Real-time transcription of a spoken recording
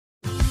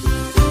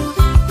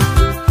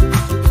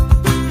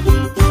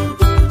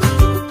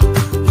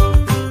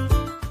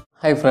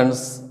Hi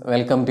friends,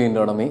 welcome to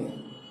Indodemy.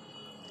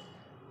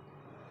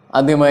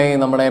 ആദ്യമായി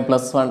നമ്മുടെ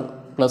 +1,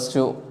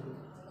 +2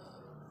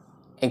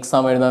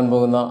 exam എഴുതാൻ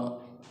പോകുന്ന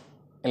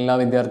എല്ലാ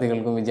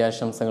വിദ്യാർത്ഥികൾക്കും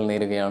വിജയാശംസകൾ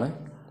നേരുകയാണ്.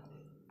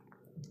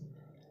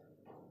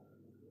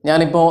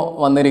 ഞാനിപ്പോൾ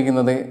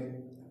വന്നിരിക്കുന്നത്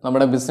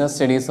നമ്മുടെ ബിസിനസ്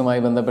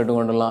സ്റ്റഡീസുമായി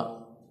ബന്ധപ്പെട്ടുകൊണ്ടുള്ള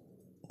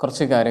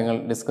കുറച്ച് കാര്യങ്ങൾ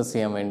ഡിസ്കസ്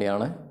ചെയ്യാൻ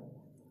വേണ്ടിയാണ്.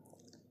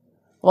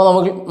 അപ്പോൾ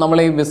നമ്മൾ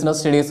ഈ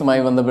ബിസിനസ്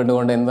സ്റ്റഡീസുമായി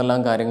ബന്ധപ്പെട്ടുകൊണ്ട്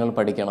എന്തെല്ലാം കാര്യങ്ങൾ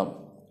പഠിക്കണം,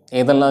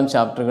 ഏതെല്ലാം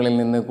ചാപ്റ്ററുകളിൽ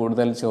നിന്ന്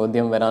കൂടുതൽ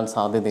ചോദ്യം വരാൻ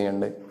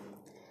സാധ്യതയുണ്ട്,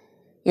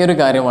 ഈ ഒരു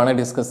കാര്യമാണ്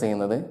ഡിസ്കസ്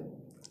ചെയ്യുന്നത്.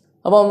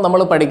 അപ്പം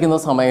നമ്മൾ പഠിക്കുന്ന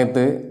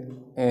സമയത്ത്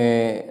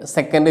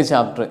second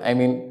chapter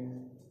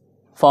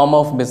form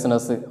of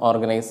business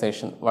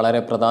organisation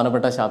വളരെ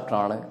പ്രധാനപ്പെട്ട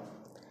ചാപ്റ്ററാണ്.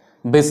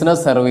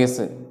 ബിസിനസ്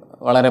സർവീസ്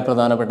വളരെ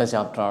പ്രധാനപ്പെട്ട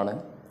ചാപ്റ്ററാണ്.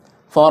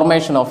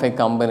 ഫോർമേഷൻ ഓഫ് എ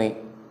കമ്പനി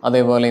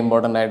അതേപോലെ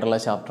ഇമ്പോർട്ടൻ്റ് ആയിട്ടുള്ള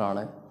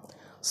ചാപ്റ്ററാണ്.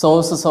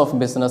 Sources of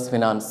business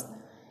finance.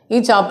 ഈ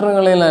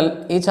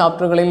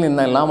ചാപ്റ്ററുകളിൽ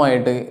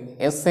നിന്നെല്ലാമായിട്ട്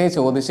എസ്സേ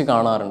ചോദിച്ച്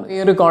കാണാറുണ്ട്. ഈ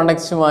ഒരു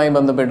കോണ്ടെക്സ്റ്റുമായി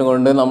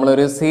ബന്ധപ്പെട്ടുകൊണ്ട്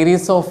നമ്മളൊരു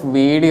സീരീസ് ഓഫ്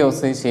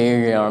വീഡിയോസ്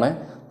ചെയ്യുകയാണ്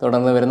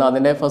തുടർന്ന് വരുന്നത്.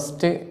 അതിൻ്റെ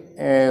ഫസ്റ്റ്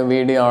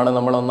വീഡിയോ ആണ്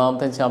നമ്മൾ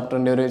ഒന്നാമത്തെ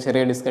ചാപ്റ്ററിൻ്റെ ഒരു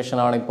ചെറിയ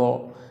ഡിസ്കഷനാണ് ഇപ്പോൾ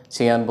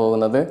ചെയ്യാൻ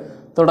പോകുന്നത്.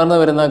 തുടർന്ന്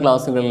വരുന്ന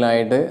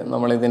ക്ലാസ്സുകളിലായിട്ട്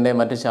നമ്മളിതിൻ്റെ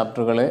മറ്റ്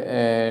ചാപ്റ്ററുകൾ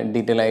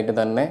ഡീറ്റെയിൽ ആയിട്ട്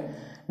തന്നെ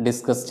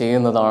ഡിസ്കസ്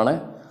ചെയ്യുന്നതാണ്.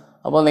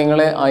 അപ്പോൾ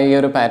നിങ്ങൾ ഈ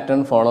ഒരു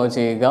പാറ്റേൺ ഫോളോ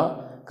ചെയ്യുക.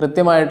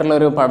 കൃത്യമായിട്ടുള്ള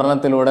ഒരു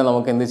പഠനത്തിലൂടെ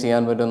നമുക്ക് എന്ത്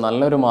ചെയ്യാൻ പറ്റും,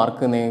 നല്ലൊരു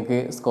മാർക്ക് നിങ്ങൾക്ക്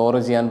സ്കോർ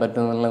ചെയ്യാൻ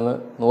പറ്റുമെന്നുള്ളത്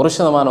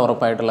 100%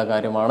 ഉറപ്പായിട്ടുള്ള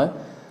കാര്യമാണ്.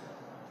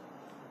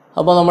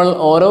 അപ്പോൾ നമ്മൾ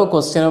ഓരോ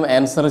ക്വസ്റ്റ്യനും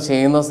ആൻസർ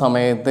ചെയ്യുന്ന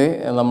സമയത്ത്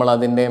നമ്മൾ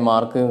അതിൻ്റെ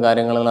മാർക്ക്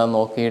കാര്യങ്ങളെല്ലാം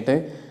നോക്കിയിട്ട്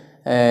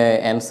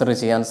ആൻസർ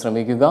ചെയ്യാൻ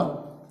ശ്രമിക്കുക.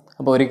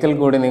 അപ്പോൾ ഒരിക്കൽ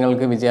കൂടി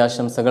നിങ്ങൾക്ക്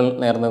വിജയാശംസകൾ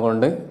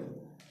നേർന്നുകൊണ്ട്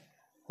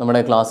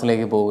നമ്മുടെ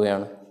ക്ലാസ്സിലേക്ക്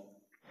പോവുകയാണ്.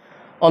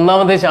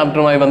 ഒന്നാമത്തെ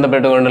ചാപ്റ്ററുമായി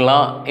ബന്ധപ്പെട്ടുകൊണ്ടുള്ള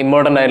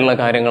ഇമ്പോർട്ടൻ്റ് ആയിട്ടുള്ള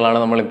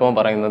കാര്യങ്ങളാണ് നമ്മളിപ്പോൾ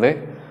പറയുന്നത്.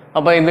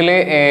 അപ്പോൾ ഇതിൽ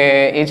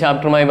ഈ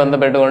ചാപ്റ്ററുമായി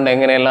ബന്ധപ്പെട്ടുകൊണ്ട്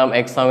എങ്ങനെയെല്ലാം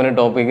എക്സാമിന്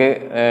ടോപ്പിക്ക്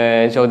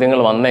ചോദ്യങ്ങൾ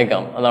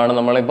വന്നേക്കാം, അതാണ്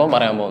നമ്മളിപ്പോൾ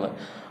പറയാൻ പോകുന്നത്.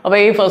 അപ്പോൾ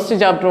ഈ ഫസ്റ്റ്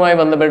ചാപ്റ്ററുമായി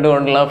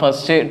ബന്ധപ്പെട്ടുകൊണ്ടുള്ള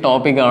ഫസ്റ്റ്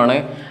ടോപ്പിക്കാണ്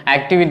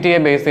ആക്ടിവിറ്റിയെ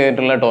ബേസ്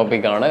ചെയ്തിട്ടുള്ള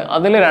ടോപ്പിക്കാണ്.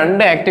 അതിൽ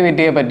 2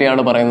 ആക്ടിവിറ്റിയെ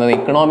പറ്റിയാണ് പറയുന്നത്,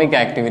 economic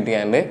activity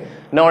and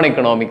non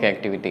economic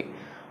activity.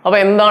 അപ്പോൾ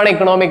എന്താണ്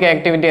ഇക്കണോമിക്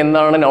ആക്ടിവിറ്റി,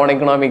 എന്താണ് നോൺ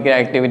ഇക്കണോമിക്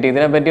ആക്ടിവിറ്റി,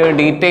 ഇതിനെപ്പറ്റി ഒരു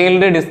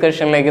ഡീറ്റെയിൽഡ്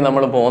ഡിസ്കഷനിലേക്ക്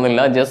നമ്മൾ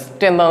പോകുന്നില്ല.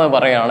 ജസ്റ്റ് എന്താണെന്ന്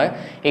പറയുകയാണ്,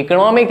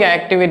 ഇക്കണോമിക്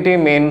ആക്ടിവിറ്റി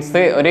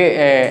മീൻസ് ഒരു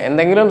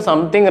എന്തെങ്കിലും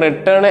സംതിങ്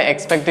റിട്ടേൺ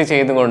എക്സ്പെക്റ്റ്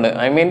ചെയ്തുകൊണ്ട്,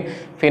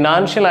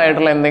 ഫിനാൻഷ്യൽ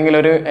ആയിട്ടുള്ള എന്തെങ്കിലും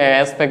ഒരു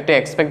ആസ്പെക്റ്റ്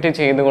എക്സ്പെക്റ്റ്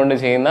ചെയ്തുകൊണ്ട്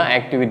ചെയ്യുന്ന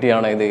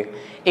ആക്ടിവിറ്റിയാണ് ഇത്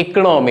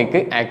economic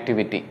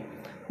activity.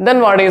 Then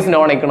what is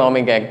known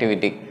economic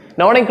activity?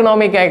 Non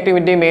economic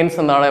activity means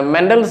എന്താണ്,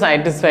 മെൻ്റൽ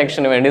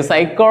സാറ്റിസ്ഫാക്ഷന് വേണ്ടി,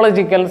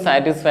 സൈക്കോളജിക്കൽ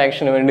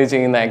സാറ്റിസ്ഫാക്ഷന് വേണ്ടി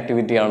ചെയ്യുന്ന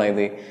ആക്ടിവിറ്റിയാണ്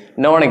ഇത്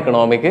non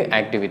economic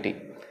activity.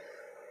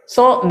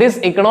 So this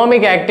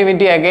economic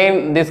activity again,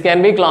 this can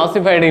be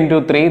classified into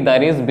 3,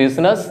 that is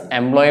business,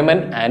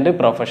 employment and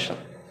profession.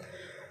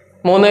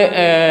 3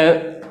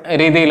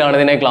 രീതിയിലാണ്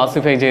ഇതിനെ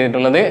classify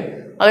ചെയ്തിട്ടുള്ളത്.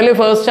 അതിൽ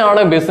first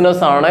ആണ്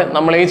ബിസിനസ് ആണ്.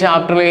 നമ്മൾ ഈ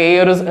ചാപ്റ്ററിൽ ഈ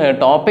ഒരു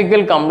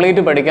ടോപ്പിക്കിൽ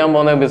കംപ്ലീറ്റ് പഠിക്കാൻ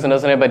പോകുന്ന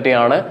ബിസിനസ്സിനെ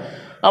പറ്റിയാണ്.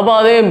 അപ്പോൾ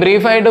അത്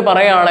ബ്രീഫായിട്ട്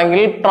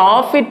പറയുകയാണെങ്കിൽ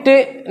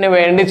പ്രോഫിറ്റിന്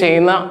വേണ്ടി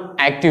ചെയ്യുന്ന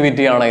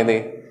ആക്ടിവിറ്റിയാണ് ഇത്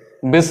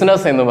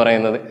ബിസിനസ് എന്ന്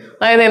പറയുന്നത്.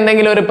 അതായത്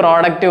എന്തെങ്കിലും ഒരു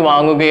പ്രോഡക്റ്റ്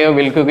വാങ്ങുകയോ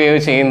വിൽക്കുകയോ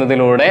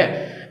ചെയ്യുന്നതിലൂടെ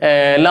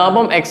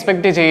ലാഭം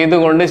എക്സ്പെക്റ്റ്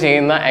ചെയ്തുകൊണ്ട്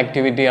ചെയ്യുന്ന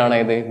ആക്ടിവിറ്റിയാണ്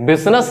ഇത്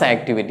business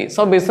activity.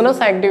 So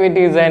business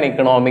activity is an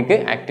economic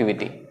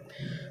activity.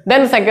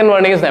 Then second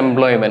one is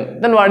employment.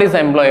 Then what is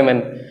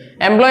employment?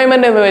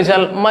 Employment എന്ന്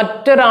വെച്ചാൽ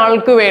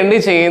മറ്റൊരാൾക്ക് വേണ്ടി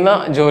ചെയ്യുന്ന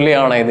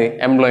ജോലിയാണ് ഇത്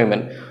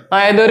എംപ്ലോയ്മെന്റ്.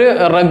 അതായത് ഒരു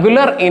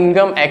റെഗുലർ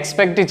ഇൻകം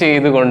എക്സ്പെക്റ്റ്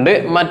ചെയ്തുകൊണ്ട്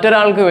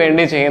മറ്റൊരാൾക്ക്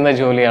വേണ്ടി ചെയ്യുന്ന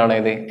ജോലിയാണ്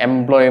ഇത്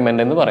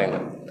എംപ്ലോയ്മെന്റ് എന്ന്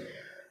പറയുന്നത്.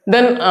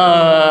 ദെൻ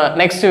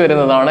നെക്സ്റ്റ്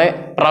വരുന്നതാണ്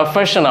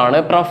പ്രൊഫഷൻ ആണ്.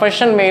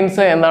 പ്രൊഫഷൻ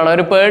മീൻസ് എന്താണ്,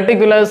 ഒരു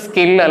പെർട്ടിക്കുലർ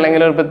സ്കിൽ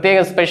അല്ലെങ്കിൽ ഒരു പ്രത്യേക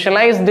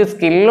സ്പെഷ്യലൈസ്ഡ്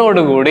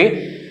സ്കില്ലോടുകൂടി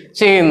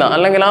ചെയ്യുന്ന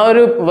അല്ലെങ്കിൽ ആ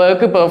ഒരു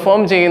വർക്ക്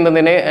പെർഫോം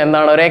ചെയ്യുന്നതിന്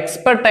എന്താണ് ഒരു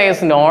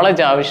എക്സ്പെർട്ടൈസ്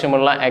നോളജ്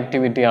ആവശ്യമുള്ള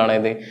ആക്ടിവിറ്റിയാണ്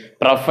ഇത്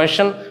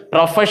പ്രൊഫഷൻ.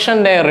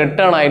 പ്രൊഫഷൻ്റെ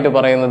റിട്ടേൺ ആയിട്ട്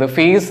പറയുന്നത്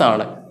ഫീസ്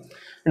ആണ്.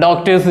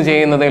 ഡോക്ടേഴ്സ്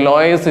ചെയ്യുന്നത്,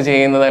 ലോയേഴ്സ്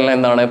ചെയ്യുന്നതെല്ലാം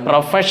എന്താണ്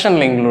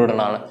പ്രൊഫഷനിൽ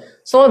ഇൻക്ലൂഡഡ് ആണ്.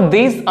 So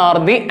these are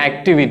the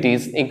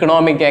activities,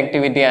 economic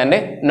activity and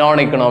non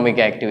economic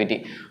activity.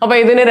 അപ്പോൾ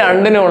ഇതിന്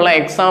രണ്ടിനുള്ള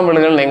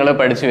എക്സാമ്പിളുകൾ നിങ്ങൾ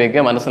പഠിച്ചു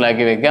വെക്കുക,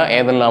 മനസ്സിലാക്കി വെക്കുക.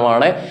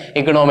 ഏതെല്ലാമാണ്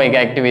economic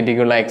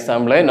ആക്ടിവിറ്റിക്കുള്ള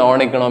example, non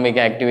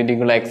economic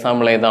ആക്ടിവിറ്റിക്കുള്ള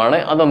example ഏതാണ്,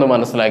 അതൊന്ന്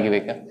മനസ്സിലാക്കി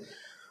വെക്കുക.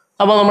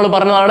 അപ്പോൾ നമ്മൾ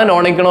പറഞ്ഞതാണ്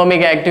non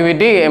economic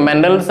activity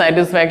mental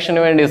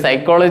satisfaction വേണ്ടി,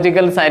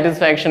 സൈക്കോളജിക്കൽ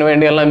സാറ്റിസ്ഫാക്ഷന്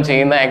വേണ്ടി എല്ലാം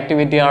ചെയ്യുന്ന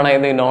ആക്ടിവിറ്റിയാണ്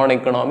ഇത് non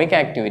economic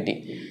activity.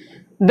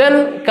 Then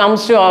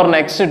comes to our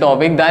next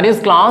topic, that is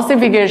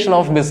classification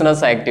of business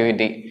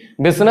activity.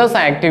 Business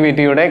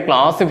activity യുടെ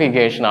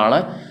classification ആണ്.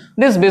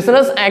 This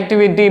business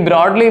activity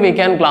broadly we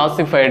can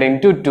classify it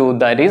into 2,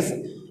 that is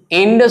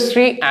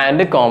industry and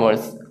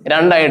commerce.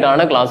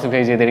 രണ്ടായിട്ടാണ്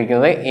classify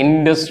ചെയ്തിരിക്കുന്നത്,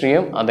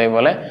 ഇൻഡസ്ട്രിയും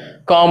അതേപോലെ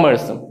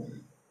കോമേഴ്സും.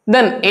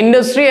 Then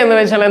industry എന്ന്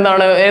വെച്ചാൽ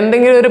എന്താണ്,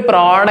 എന്തെങ്കിലും ഒരു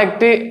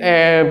product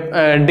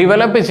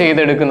develop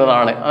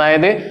ചെയ്തെടുക്കുന്നതാണ്.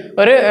 അതായത്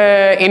ഒരു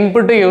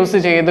ഇൻപുട്ട് യൂസ്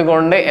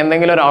ചെയ്തുകൊണ്ട്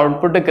എന്തെങ്കിലും ഒരു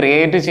ഔട്ട്പുട്ട്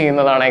ക്രിയേറ്റ്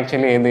ചെയ്യുന്നതാണ്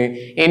ആക്ച്വലി ഏത്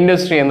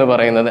ഇൻഡസ്ട്രി എന്ന്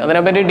പറയുന്നത്.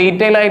 അതിനെപ്പറ്റി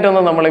ഡീറ്റെയിൽ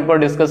ആയിട്ടൊന്നും നമ്മളിപ്പോൾ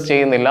ഡിസ്കസ്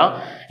ചെയ്യുന്നില്ല,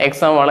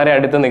 എക്സാം വളരെ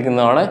അടുത്ത്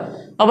നിൽക്കുന്നതാണ്.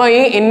 അപ്പോൾ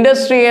ഈ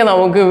ഇൻഡസ്ട്രിയെ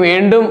നമുക്ക്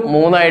വീണ്ടും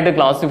മൂന്നായിട്ട്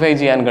ക്ലാസിഫൈ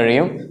ചെയ്യാൻ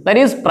കഴിയും.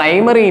 That is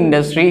primary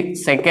industry,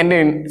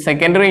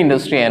 secondary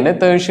industry and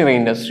tertiary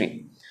industry.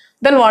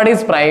 Then what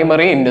is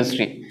primary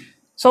industry?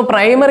 So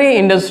primary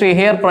industry,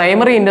 here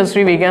primary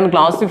industry we can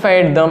classify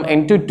them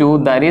into two,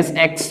 that is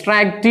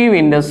extractive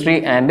industry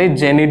and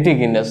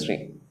genetic industry.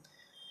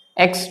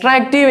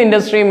 Extractive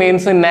industry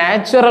means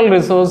natural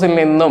resource il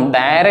ninnum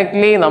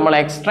directly നമ്മൾ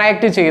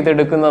extract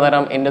ചെയ്തെടുക്കുന്ന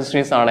തരം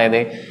industries ആണ്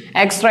ഇത്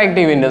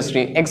extractive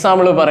industry.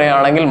 Example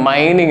പറയുകയാണെങ്കിൽ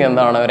mining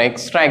എന്താണ് ഒരു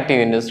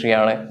extractive industry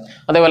ആണ്.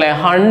 അതേപോലെ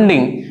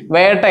ഹണ്ടിങ്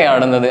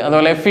വേട്ടയാടുന്നത്,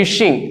 അതുപോലെ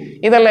ഫിഷിംഗ്,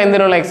 ഇതെല്ലാം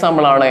എന്തിനുള്ള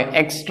എക്സാമ്പിൾ ആണ്?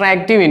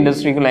 എക്സ്ട്രാക്റ്റീവ്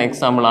ഇൻഡസ്ട്രിക്കുള്ള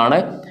എക്സാമ്പിൾ ആണ്.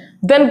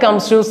 Then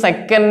comes to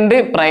second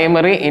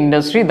primary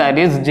industry, that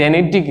is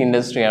genetic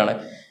industry ആണ്.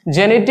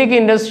 ജെനറ്റിക്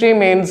ഇൻഡസ്ട്രി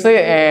മീൻസ്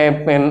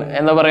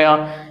എന്താ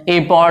പറയുക, ഈ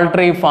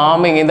പോൾട്രി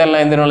ഫാമിങ്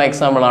ഇതെല്ലാം എന്തിനുള്ള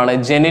എക്സാമ്പിൾ ആണ്?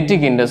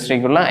 ജെനറ്റിക്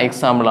ഇൻഡസ്ട്രിക്കുള്ള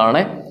എക്സാമ്പിൾ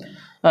ആണ്.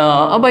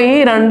 അപ്പോൾ ഈ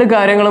രണ്ട്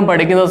കാര്യങ്ങളും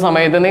പഠിക്കുന്ന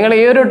സമയത്ത്, നിങ്ങൾ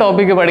ഈ ഒരു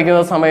ടോപ്പിക്ക്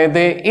പഠിക്കുന്ന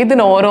സമയത്ത്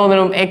ഇതിന്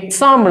ഓരോന്നിനും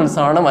എക്സാമ്പിൾസ്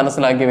ആണ്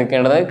മനസ്സിലാക്കി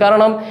വെക്കേണ്ടത്.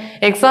 കാരണം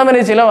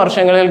എക്സാമിന് ചില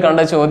വർഷങ്ങളിൽ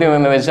കണ്ട ചോദ്യം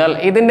എന്ന് വെച്ചാൽ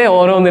ഇതിൻ്റെ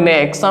ഓരോന്നിൻ്റെ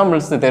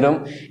എക്സാമ്പിൾസ് തരും,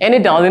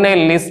 എന്നിട്ട് അതിനെ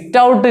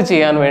ലിസ്റ്റ് ഔട്ട്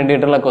ചെയ്യാൻ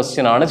വേണ്ടിയിട്ടുള്ള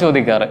ക്വസ്റ്റ്യൻ ആണ്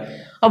ചോദിക്കാറ്.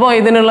 അപ്പോൾ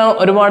ഇതിനുള്ള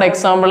ഒരുപാട്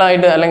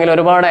എക്സാമ്പിളായിട്ട് അല്ലെങ്കിൽ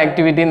ഒരുപാട്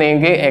ആക്ടിവിറ്റി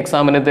നിങ്ങൾക്ക്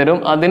എക്സാമിന് തരും.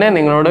 അതിനെ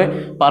നിങ്ങളോട്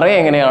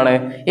പറയുക എങ്ങനെയാണ്,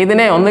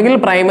 ഇതിനെ ഒന്നുകിൽ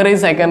പ്രൈമറി,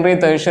 സെക്കൻഡറി,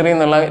 ടേർഷ്യറി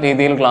എന്നുള്ള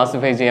രീതിയിൽ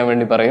ക്ലാസിഫൈ ചെയ്യാൻ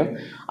വേണ്ടി പറയും.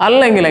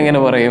 അല്ലെങ്കിൽ എങ്ങനെ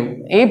പറയും,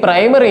 ഈ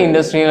പ്രൈമറി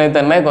ഇൻഡസ്ട്രിയിൽ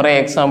തന്നെ കുറേ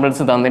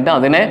എക്സാമ്പിൾസ് തന്നിട്ട്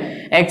അതിനെ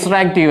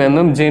എക്സ്ട്രാക്റ്റീവ്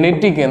എന്നും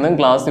ജെനറ്റിക് എന്നും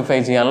ക്ലാസിഫൈ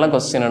ചെയ്യാനുള്ള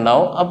ക്വസ്റ്റ്യൻ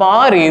ഉണ്ടാവും. അപ്പോൾ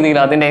ആ രീതിയിൽ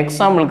അതിൻ്റെ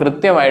എക്സാമ്പിൾ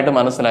കൃത്യമായിട്ട്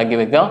മനസ്സിലാക്കി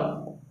വെക്കുക.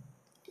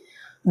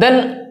 ദെൻ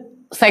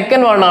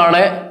സെക്കൻഡ് വൺ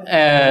ആണ്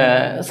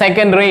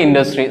secondary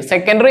industry.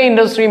 Secondary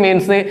industry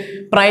means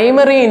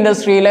primary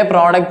ഇൻഡസ്ട്രിയിലെ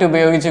product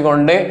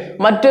ഉപയോഗിച്ചുകൊണ്ട്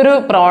മറ്റൊരു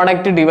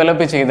പ്രോഡക്റ്റ്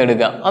ഡെവലപ്പ്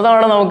ചെയ്തെടുക്കുക.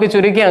 അതാണ് നമുക്ക്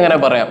ചുരുക്കി അങ്ങനെ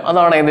പറയാം.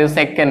 അതാണ് ഇത്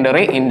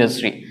സെക്കൻഡറി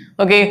ഇൻഡസ്ട്രി.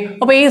 ഓക്കെ,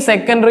 അപ്പോൾ ഈ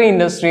സെക്കൻഡറി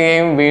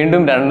ഇൻഡസ്ട്രിയെയും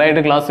വീണ്ടും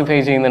രണ്ടായിട്ട് ക്ലാസിഫൈ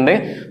ചെയ്യുന്നുണ്ട്.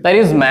 That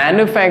is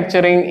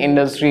manufacturing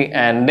industry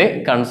and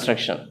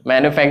construction.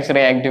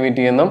 Manufacturing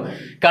activity എന്നും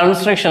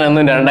കൺസ്ട്രക്ഷൻ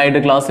എന്നും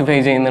രണ്ടായിട്ട് ക്ലാസിഫൈ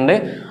ചെയ്യുന്നുണ്ട്.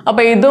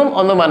 അപ്പോൾ ഇതും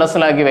ഒന്ന്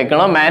മനസ്സിലാക്കി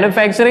വെക്കണം.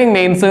 മാനുഫാക്ചറിങ്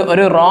മീൻസ്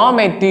ഒരു റോ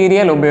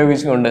മെറ്റീരിയൽ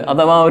ഉപയോഗിച്ചുകൊണ്ട്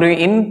അഥവാ ഒരു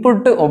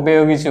ഇൻപുട്ട്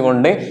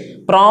ഉപയോഗിച്ചുകൊണ്ട്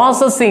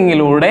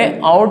പ്രോസസ്സിങ്ങിലൂടെ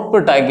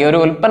ഔട്ട്പുട്ടാക്കി ഒരു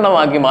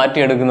ഉൽപ്പന്നമാക്കി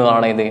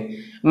മാറ്റിയെടുക്കുന്നതാണ് ഇത്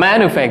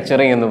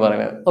മാനുഫാക്ചറിങ് എന്ന്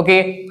പറയുന്നത്. ഓക്കെ,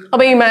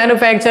 അപ്പോൾ ഈ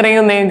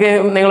മാനുഫാക്ചറിങ്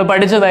നിങ്ങൾ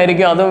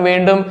പഠിച്ചതായിരിക്കും. അതും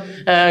വീണ്ടും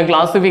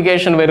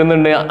ക്ലാസിഫിക്കേഷൻ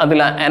വരുന്നുണ്ട്. അതിൽ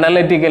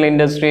analytical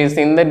industry,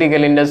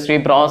 synthetical industry,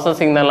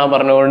 processing എന്നെല്ലാം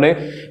പറഞ്ഞുകൊണ്ട്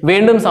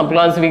വീണ്ടും സബ്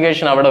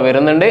ക്ലാസിഫിക്കേഷൻ അവിടെ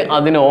വരുന്നുണ്ട്.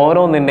 അതിന്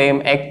ഓരോന്നിൻ്റെയും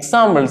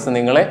എക്സാമ്പിൾസ്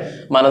നിങ്ങൾ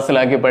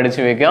മനസ്സിലാക്കി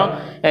പഠിച്ചു വെക്കുക.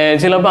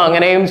 ചിലപ്പോൾ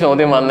അങ്ങനെയും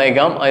ചോദ്യം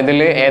വന്നേക്കാം.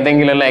 ഇതിൽ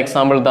ഏതെങ്കിലും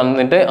എക്സാമ്പിൾ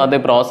തന്നിട്ട് അത്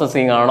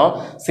പ്രോസസ്സിംഗ് ആണോ,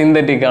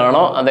 സിന്തറ്റിക്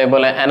ആണോ,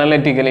 അതേപോലെ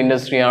അനലിറ്റിക്കൽ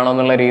ഇൻഡസ്ട്രി ആണോ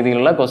എന്നുള്ള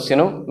രീതിയിലുള്ള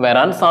ക്വസ്റ്റ്യനും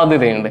വരാൻ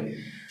സാധ്യതയുണ്ട്.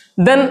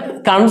 ദെൻ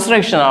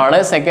കൺസ്ട്രക്ഷൻ ആണ്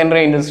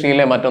സെക്കൻഡറി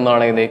ഇൻഡസ്ട്രിയിലെ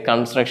മറ്റൊന്നാണ് ഇത്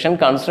കൺസ്ട്രക്ഷൻ.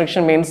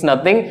 കൺസ്ട്രക്ഷൻ മീൻസ്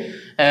നത്തിങ്,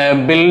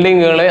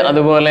 ബിൽഡിങ്ങുകൾ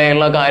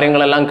അതുപോലെയുള്ള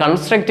കാര്യങ്ങളെല്ലാം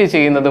കൺസ്ട്രക്ട്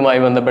ചെയ്യുന്നതുമായി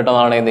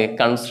ബന്ധപ്പെട്ടതാണ് ഇത്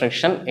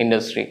കൺസ്ട്രക്ഷൻ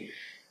ഇൻഡസ്ട്രി.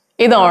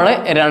 ഇതാണ്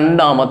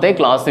രണ്ടാമത്തെ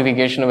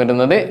ക്ലാസിഫിക്കേഷൻ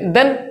വരുന്നത്.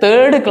 ദെൻ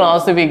തേർഡ്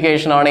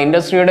ക്ലാസിഫിക്കേഷൻ ആണ്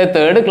ഇൻഡസ്ട്രിയുടെ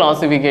തേർഡ്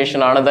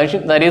ക്ലാസിഫിക്കേഷൻ ആണ്,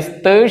 that is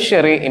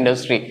tertiary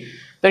industry.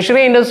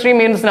 Tertiary industry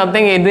means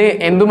nothing, ഇത്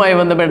എന്തുമായി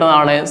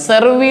ബന്ധപ്പെട്ടതാണ്?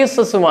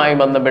 സർവീസസുമായി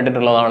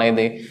ബന്ധപ്പെട്ടിട്ടുള്ളതാണ്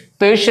ഇത്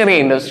ടേർഷ്യറി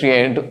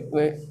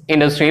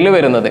ഇൻഡസ്ട്രിയിൽ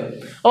വരുന്നത്.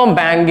 അപ്പം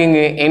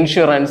ബാങ്കിങ്,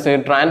 ഇൻഷുറൻസ്,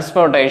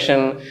 ട്രാൻസ്പോർട്ടേഷൻ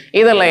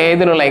ഇതെല്ലാം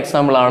ഏതിനുള്ള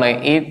എക്സാമ്പിൾ ആണ്?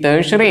 ഈ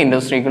ടേർഷ്യറി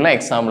ഇൻഡസ്ട്രിക്കുള്ള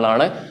എക്സാമ്പിൾ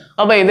ആണ്.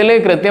 അപ്പോൾ ഇതിൽ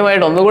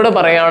കൃത്യമായിട്ട് ഒന്നുകൂടെ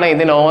പറയുകയാണ്,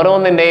 ഇതിന്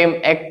ഓരോന്നിൻ്റെയും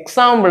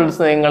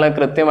എക്സാമ്പിൾസ് നിങ്ങൾ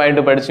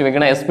കൃത്യമായിട്ട് പഠിച്ചു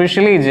വെക്കണം.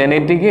 എസ്പെഷ്യലി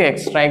ജെനറ്റിക്,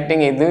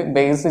 എക്സ്ട്രാക്റ്റിംഗ് ഇത്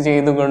ബേസ്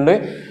ചെയ്തുകൊണ്ട്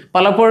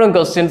പലപ്പോഴും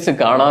ക്വസ്റ്റ്യൻസ്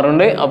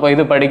കാണാറുണ്ട്. അപ്പോൾ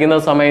ഇത് പഠിക്കുന്ന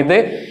സമയത്ത്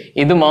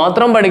ഇത്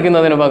മാത്രം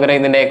പഠിക്കുന്നതിന് പകരം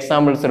ഇതിൻ്റെ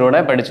എക്സാമ്പിൾസിലൂടെ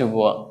പഠിച്ചു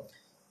പോവാം.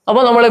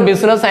 അപ്പോൾ നമ്മൾ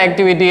ബിസിനസ്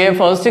ആക്ടിവിറ്റിയെ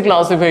ഫസ്റ്റ്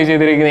ക്ലാസിഫൈ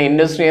ചെയ്തിരിക്കുന്ന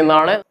ഇൻഡസ്ട്രി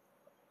എന്നാണ്.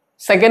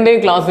 സെക്കൻഡ്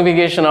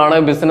ക്ലാസിഫിക്കേഷൻ ആണ്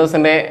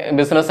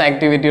ബിസിനസ്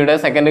ആക്ടിവിറ്റിയുടെ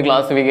സെക്കൻഡ്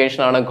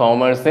ക്ലാസിഫിക്കേഷൻ ആണ്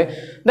commerce.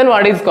 Then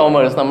what is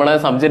commerce? നമ്മുടെ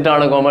സബ്ജക്റ്റ്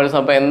ആണ് കോമേഴ്സ്.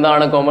 അപ്പോൾ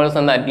എന്താണ് കോമേഴ്സ്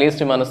എന്ന്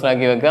അറ്റ്ലീസ്റ്റ്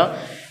മനസ്സിലാക്കി വെക്കുക.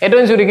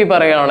 ഏറ്റവും ചുരുക്കി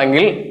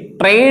പറയുകയാണെങ്കിൽ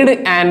trade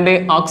and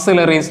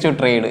auxiliaries to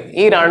trade,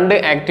 ഈ രണ്ട്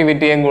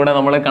ആക്ടിവിറ്റിയും കൂടെ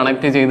നമ്മൾ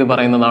കണക്ട് ചെയ്ത്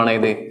പറയുന്നതാണ്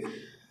ഇത്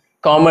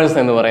കോമേഴ്സ്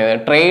എന്ന്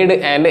പറയുന്നത്. Trade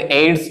and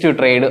AIDS to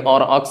trade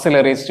or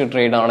auxiliaries to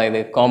trade ആണ്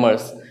ഇത്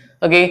കോമേഴ്സ്.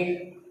 ഓക്കെ,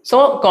 സോ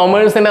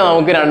കോമേഴ്സിനെ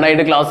നമുക്ക്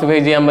രണ്ടായിട്ട് ക്ലാസിഫൈ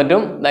ചെയ്യാൻ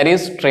പറ്റും. That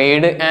is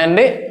trade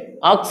and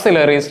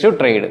auxiliaries to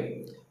trade.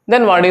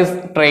 Then what is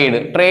trade?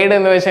 Trade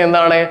എന്ന് വെച്ചാൽ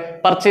എന്താണ്?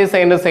 Purchase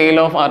and sale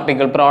of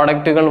article,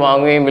 പ്രോഡക്റ്റുകൾ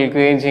വാങ്ങുകയും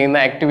വിൽക്കുകയും ചെയ്യുന്ന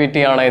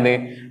ആക്ടിവിറ്റിയാണ് ഇത്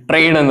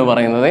ട്രേഡ് എന്ന്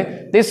പറയുന്നത്.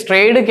 This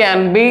trade can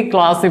be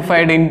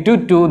classified in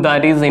to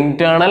that is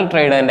internal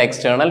trade and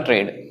external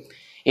trade.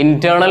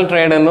 Internal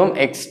trade എന്നും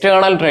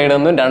എക്സ്റ്റേണൽ ട്രേഡ്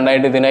എന്നും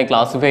രണ്ടായിട്ട് ഇതിനെ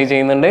ക്ലാസിഫൈ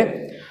ചെയ്യുന്നുണ്ട്.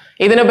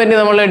 ഇതിനെപ്പറ്റി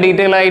നമ്മൾ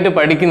ഡീറ്റെയിൽ ആയിട്ട്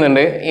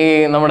പഠിക്കുന്നുണ്ട്. ഈ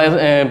നമ്മുടെ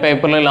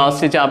പേപ്പറിൽ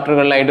ലാസ്റ്റ്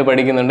ചാപ്റ്ററുകളിലായിട്ട്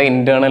പഠിക്കുന്നുണ്ട്.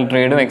 ഇന്റേണൽ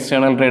ട്രേഡും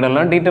എക്സ്റ്റേണൽ ട്രേഡും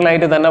എല്ലാം ഡീറ്റെയിൽ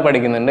ആയിട്ട് തന്നെ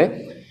പഠിക്കുന്നുണ്ട്.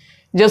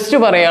 ജസ്റ്റ്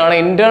പറയുകയാണ്,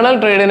 ഇന്റേണൽ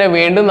ട്രേഡിനെ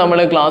വീണ്ടും നമ്മൾ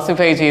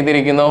ക്ലാസിഫൈ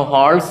ചെയ്തിരിക്കുന്നു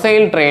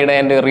wholesale trade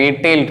and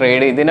retail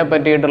trade. ഇതിനെ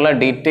പറ്റിയിട്ടുള്ള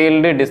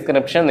ഡീറ്റെയിൽഡ്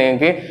ഡിസ്ക്രിപ്ഷൻ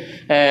നിങ്ങൾക്ക്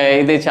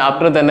ഇത്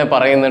ചാപ്റ്റർ തന്നെ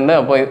പറയുന്നുണ്ട്.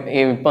 അപ്പോൾ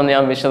ഇപ്പം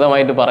ഞാൻ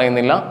വിശദമായിട്ട്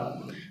പറയുന്നില്ല.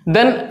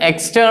 Then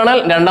external,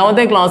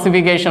 രണ്ടാമത്തെ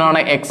ക്ലാസിഫിക്കേഷൻ ആണ്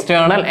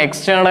എക്സ്റ്റേണൽ.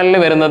 എക്സ്റ്റേണലിൽ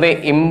വരുന്നത്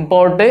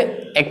import,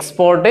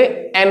 export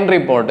and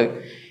report.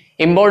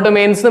 Import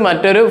means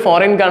മറ്റൊരു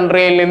ഫോറിൻ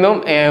കൺട്രിയിൽ നിന്നും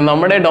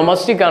നമ്മുടെ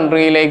ഡൊമസ്റ്റിക്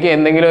കൺട്രിയിലേക്ക്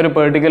എന്തെങ്കിലും ഒരു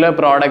പെർട്ടിക്കുലർ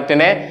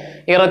പ്രോഡക്റ്റിനെ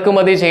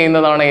ഇറക്കുമതി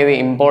ചെയ്യുന്നതാണ് ഇത്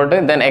ഇമ്പോർട്ട്.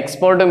 ദെൻ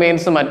എക്സ്പോർട്ട്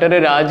മീൻസ് മറ്റൊരു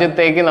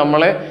രാജ്യത്തേക്ക്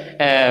നമ്മൾ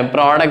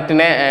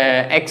പ്രോഡക്റ്റിനെ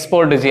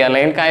എക്സ്പോർട്ട് ചെയ്യുക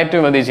അല്ലെങ്കിൽ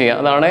കയറ്റുമതി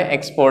ചെയ്യുക, അതാണ്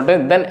എക്സ്പോർട്ട്.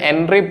 ദെൻ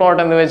റിപ്പോർട്ട്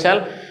എന്ന് വെച്ചാൽ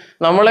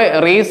നമ്മൾ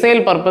റീസെയിൽ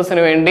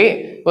പർപ്പസിന് വേണ്ടി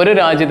ഒരു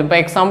രാജ്യത്ത്, ഇപ്പോൾ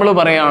എക്സാമ്പിൾ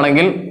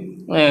പറയുകയാണെങ്കിൽ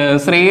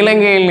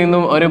ശ്രീലങ്കയിൽ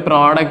നിന്നും ഒരു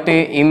പ്രോഡക്റ്റ്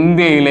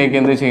ഇന്ത്യയിലേക്ക്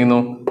എന്ത് ചെയ്യുന്നു,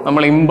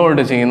 നമ്മൾ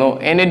ഇമ്പോർട്ട് ചെയ്യുന്നു.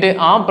 എന്നിട്ട്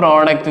ആ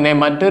പ്രോഡക്റ്റിനെ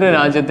മറ്റൊരു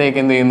രാജ്യത്തേക്ക്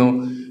എന്ത് ചെയ്യുന്നു,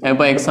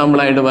 ഇപ്പോൾ എക്സാമ്പിൾ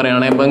ആയിട്ട്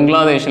പറയുകയാണെങ്കിൽ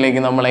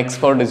ബംഗ്ലാദേശിലേക്ക് നമ്മൾ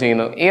എക്സ്പോർട്ട്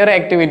ചെയ്യുന്നു. ഈ ഒരു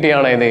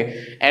ആക്ടിവിറ്റിയാണ് ഇത്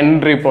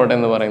എൻഡ് റിപ്പോർട്ട്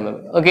എന്ന് പറയുന്നത്.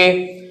 ഓക്കെ,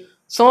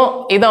 സോ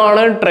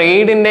ഇതാണ്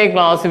ട്രേഡിന്റെ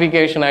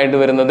ക്ലാസിഫിക്കേഷൻ ആയിട്ട്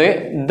വരുന്നത്.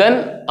 ദെൻ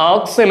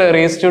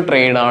ഓക്സിലറീസ് ടു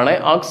ട്രേഡ് ആണ്.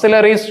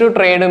 ഓക്സിലറീസ് ടു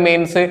ട്രേഡ്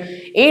മീൻസ്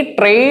ഈ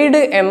ട്രേഡ്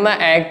എന്ന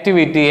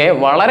ആക്ടിവിറ്റിയെ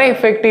വളരെ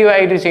എഫക്റ്റീവ്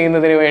ആയിട്ട്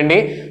ചെയ്യുന്നതിന് വേണ്ടി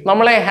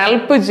നമ്മളെ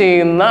ഹെൽപ്പ്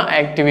ചെയ്യുന്ന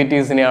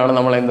ആക്ടിവിറ്റീസിനെയാണ്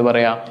നമ്മൾ എന്ത്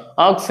പറയാ,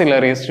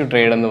 ഓക്സിലറീസ് ടു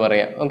ട്രേഡ് എന്ന്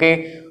പറയാം. ഓക്കെ,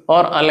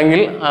 ഓർ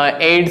അല്ലെങ്കിൽ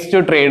എയ്ഡ്സ്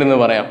ടു ട്രേഡ് എന്ന്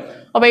പറയാം.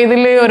 അപ്പൊ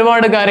ഇതിൽ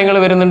ഒരുപാട് കാര്യങ്ങൾ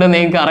വരുന്നുണ്ട്.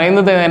 നിങ്ങൾക്ക്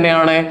അറിയുന്നത്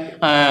തന്നെയാണ്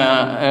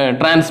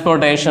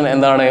ട്രാൻസ്പോർട്ടേഷൻ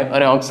എന്താണ്,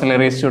 ഒരു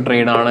ഓക്സിലറീസ് ടു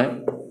ട്രേഡ് ആണ്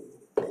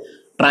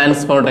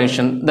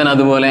ട്രാൻസ്പോർട്ടേഷൻ. ദെൻ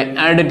അതുപോലെ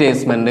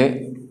അഡ്വർടൈസ്മെന്റ്,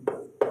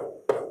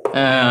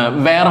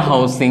 വെയർ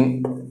ഹൗസിങ്,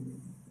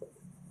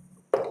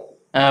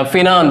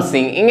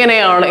 ഫിനാൻസിങ്,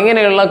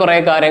 ഇങ്ങനെയുള്ള കുറെ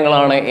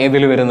കാര്യങ്ങളാണ്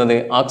ഏതിൽ വരുന്നത്,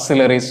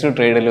 ഓക്സിലറീസ് ടു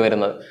ട്രേഡിൽ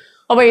വരുന്നത്.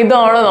 അപ്പോൾ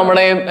ഇതാണ്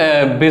നമ്മുടെ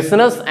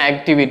ബിസിനസ്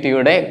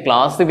ആക്ടിവിറ്റിയുടെ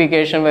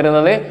ക്ലാസിഫിക്കേഷൻ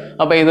വരുന്നത്.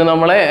 അപ്പോൾ ഇത്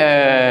നമ്മളെ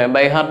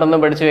ബൈഹാർട്ടൊന്നും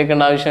പഠിച്ചു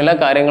വെക്കേണ്ട ആവശ്യമില്ല,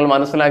 കാര്യങ്ങൾ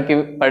മനസ്സിലാക്കി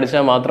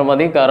പഠിച്ചാൽ മാത്രം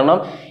മതി. കാരണം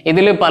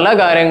ഇതിൽ പല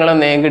കാര്യങ്ങളും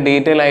നിങ്ങൾക്ക്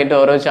ഡീറ്റെയിൽ ആയിട്ട്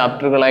ഓരോ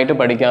ചാപ്റ്ററുകളായിട്ട്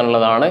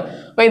പഠിക്കാനുള്ളതാണ്.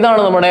 അപ്പോൾ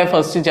ഇതാണ് നമ്മുടെ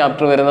ഫസ്റ്റ്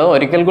ചാപ്റ്റർ വരുന്നത്.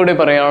 ഒരിക്കൽ കൂടി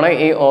പറയുകയാണ്,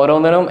 ഈ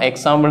ഓരോന്നിനും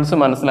എക്സാമ്പിൾസ്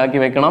മനസ്സിലാക്കി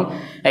വെക്കണം.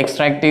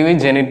 എക്സ്ട്രാക്റ്റീവ്,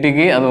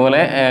 ജെനറ്റിക്,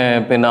 അതുപോലെ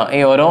പിന്നെ ഈ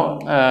ഓരോ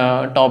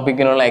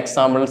ടോപ്പിക്കിനുള്ള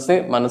എക്സാമ്പിൾസ്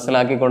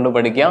മനസ്സിലാക്കിക്കൊണ്ട്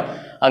പഠിക്കുക.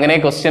 അങ്ങനെ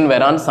ക്വസ്റ്റ്യൻ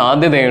വരാൻ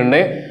സാധ്യതയുണ്ട്.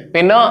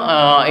 പിന്നെ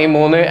ഈ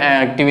 3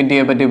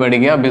 ആക്ടിവിറ്റിയെ പറ്റി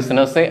പഠിക്കുക.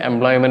 ബിസിനസ്,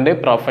 എംപ്ലോയ്മെന്റ്,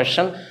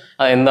 പ്രൊഫഷൻ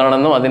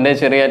എന്താണെന്നും അതിൻ്റെ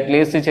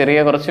ചെറിയ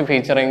കുറച്ച്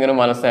ഫീച്ചറെങ്കിലും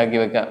മനസ്സിലാക്കി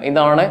വെക്കുക.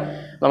 ഇതാണ്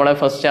നമ്മുടെ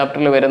ഫസ്റ്റ്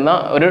ചാപ്റ്ററിൽ വരുന്ന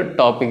ഒരു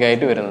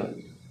ടോപ്പിക്കായിട്ട് വരുന്നത്.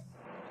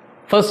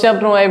 ഫസ്റ്റ്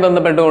ചാപ്റ്ററുമായി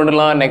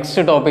ബന്ധപ്പെട്ടുകൊണ്ടുള്ള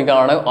നെക്സ്റ്റ്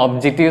ടോപ്പിക്കാണ്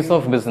ഒബ്ജക്റ്റീവ്സ്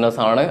ഓഫ് ബിസിനസ്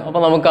ആണ്.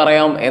 അപ്പോൾ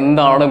നമുക്കറിയാം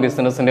എന്താണ്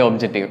ബിസിനസ്സിൻ്റെ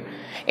ഒബ്ജക്റ്റീവ്.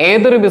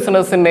 ഏതൊരു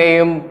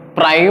ബിസിനസ്സിൻ്റെയും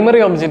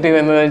പ്രൈമറി ഒബ്ജക്റ്റീവ്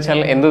എന്ന് വെച്ചാൽ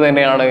എന്ത്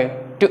തന്നെയാണ്,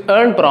 to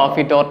earn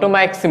profit or to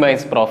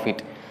maximise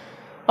profit.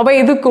 അപ്പോൾ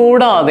ഇത്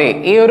കൂടാതെ,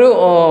 ഈ ഒരു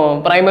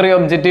പ്രൈമറി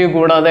ഒബ്ജക്റ്റീവ്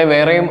കൂടാതെ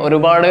വേറെയും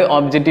ഒരുപാട്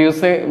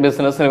ഒബ്ജക്റ്റീവ്സ്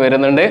ബിസിനസ്സിന്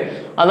വരുന്നുണ്ട്.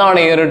 അതാണ്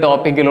ഈ ഒരു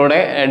ടോപ്പിക്കിലൂടെ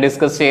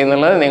ഡിസ്കസ്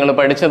ചെയ്യുന്നുള്ളത്. നിങ്ങൾ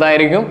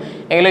പഠിച്ചതായിരിക്കും,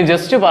 എങ്കിലും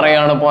ജസ്റ്റ്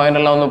പറയാണ്,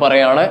 പോയിന്റെല്ലാം ഒന്ന്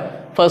പറയാണ്.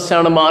 ഫസ്റ്റ്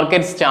ആണ്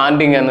മാർക്കറ്റ്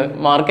സ്റ്റാൻഡിങ് ആണ്.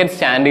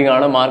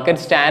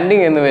 മാർക്കറ്റ്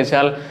സ്റ്റാൻഡിങ് എന്ന്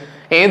വെച്ചാൽ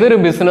ഏതൊരു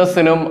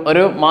ബിസിനസ്സിനും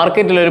ഒരു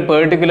മാർക്കറ്റിൽ ഒരു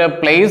പെർട്ടിക്കുലർ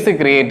പ്ലേസ്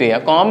ക്രിയേറ്റ് ചെയ്യുക.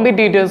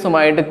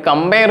 കോമ്പറ്റീറ്റേഴ്സുമായിട്ട്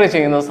കമ്പയർ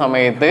ചെയ്യുന്ന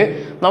സമയത്ത്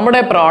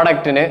നമ്മുടെ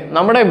പ്രോഡക്റ്റിന്,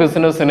 നമ്മുടെ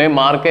ബിസിനസ്സിന്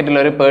മാർക്കറ്റിൽ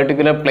ഒരു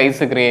പെർട്ടിക്കുലർ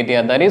പ്ലേസ് ക്രിയേറ്റ്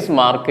ചെയ്യുക. That is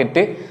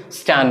market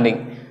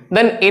standing.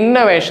 Then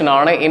innovation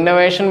ആണ്.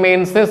 ഇന്നോവേഷൻ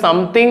മീൻസ്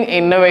സംതിങ്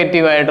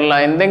ഇന്നോവേറ്റീവ് ആയിട്ടുള്ള,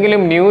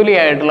 എന്തെങ്കിലും ന്യൂലി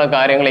ആയിട്ടുള്ള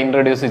കാര്യങ്ങൾ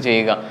ഇൻട്രൊഡ്യൂസ്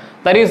ചെയ്യുക.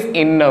 That is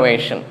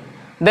innovation.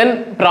 Then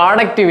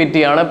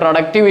productivity ആണ്.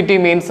 പ്രൊഡക്ടിവിറ്റി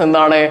മീൻസ്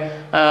എന്താണ്,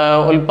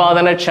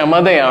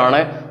 ഉൽപാദനക്ഷമതയാണ്.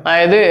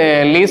 അതായത്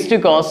ലീസ്റ്റ്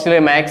കോസ്റ്റിൽ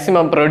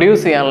മാക്സിമം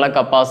പ്രൊഡ്യൂസ് ചെയ്യാനുള്ള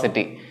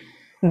കപ്പാസിറ്റി.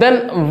 ദെൻ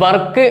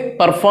വർക്ക്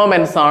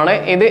പെർഫോമൻസ് ആണ്.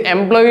 ഇത്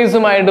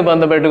എംപ്ലോയീസുമായിട്ട്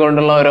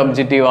ബന്ധപ്പെട്ടുകൊണ്ടുള്ള ഒരു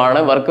ഒബ്ജക്റ്റീവ്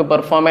ആണ്. വർക്ക്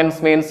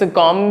പെർഫോമൻസ് മീൻസ്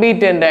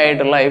കോമ്പീറ്റന്റ്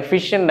ആയിട്ടുള്ള,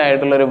 എഫിഷ്യന്റ്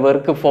ആയിട്ടുള്ള ഒരു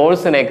വർക്ക്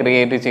ഫോഴ്സിനെ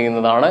ക്രിയേറ്റ്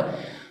ചെയ്യുന്നതാണ്.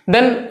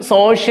 ദെൻ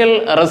സോഷ്യൽ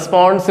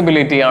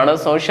റെസ്പോൺസിബിലിറ്റി ആണ്.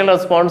 സോഷ്യൽ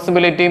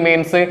റെസ്പോൺസിബിലിറ്റി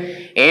മീൻസ്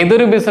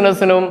ഏതൊരു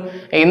ബിസിനസ്സിനും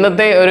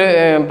ഇന്നത്തെ ഒരു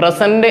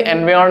പ്രസന്റ്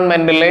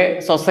എൻവയോൺമെന്റിൽ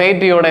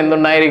സൊസൈറ്റിയോട്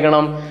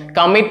എന്തുണ്ടായിരിക്കണം,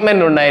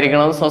 കമ്മിറ്റ്മെന്റ്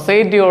ഉണ്ടായിരിക്കണം.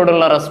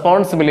 സൊസൈറ്റിയോടുള്ള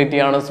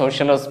റെസ്പോൺസിബിലിറ്റിയാണ്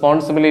സോഷ്യൽ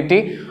റെസ്പോൺസിബിലിറ്റി.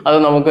 അത്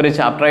നമുക്കൊരു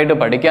ചാപ്റ്ററായിട്ട്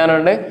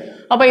പഠിക്കാനുണ്ട്.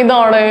 അപ്പോൾ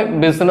ഇതാണ്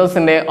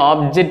ബിസിനസ്സിന്റെ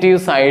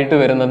ഒബ്ജക്റ്റീവ്സ് ആയിട്ട്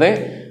വരുന്നത്.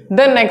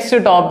 Then next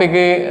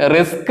topic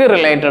risk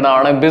related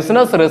ആണ്.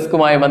 ബിസിനസ്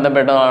റിസ്കുമായി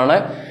ബന്ധപ്പെട്ടതാണ്.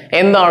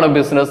 എന്താണ്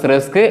ബിസിനസ്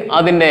റിസ്ക്,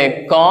 അതിൻ്റെ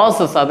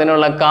കോസസ്,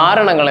 അതിനുള്ള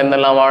കാരണങ്ങൾ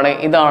എന്നെല്ലാമാണ്.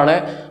 ഇതാണ്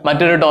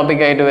മറ്റൊരു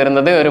ടോപ്പിക്കായിട്ട്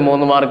വരുന്നത്. ഒരു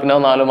 3 മാർക്കിനോ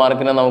 4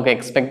 മാർക്കിനോ നമുക്ക്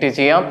എക്സ്പെക്ട്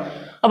ചെയ്യാം.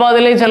 അപ്പോൾ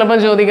അതിൽ ചിലപ്പോൾ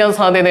ചോദിക്കാൻ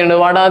സാധ്യതയുണ്ട്,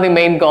 what are the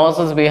main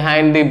causes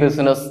behind the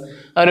business.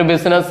 ഒരു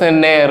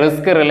ബിസിനസ്സിൻ്റെ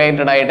റിസ്ക്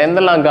റിലേറ്റഡ് ആയിട്ട്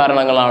എന്തെല്ലാം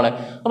കാരണങ്ങളാണ്.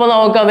 അപ്പോൾ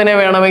നമുക്കതിനെ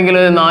വേണമെങ്കിൽ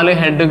 4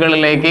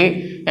 ഹെഡുകളിലേക്ക്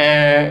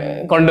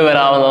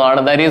കൊണ്ടുവരാവുന്നതാണ്.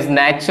 That is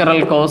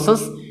natural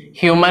causes,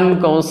 human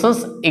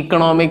causes,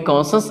 economic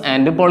causes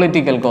and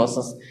political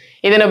causes.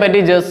 ഇതിനെപ്പറ്റി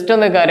ജസ്റ്റ്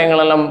ഒന്ന്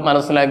കാര്യങ്ങളെല്ലാം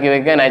മനസ്സിലാക്കി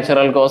വെക്കുക.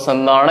 നാച്ചുറൽ കോസ്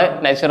എന്താണ്?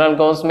 നാച്ചുറൽ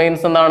കോസ്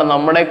മീൻസ് എന്താണ്,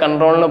 നമ്മുടെ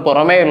കൺട്രോളിന്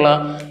പുറമേയുള്ള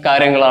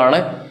കാര്യങ്ങളാണ്.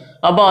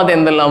 അപ്പോൾ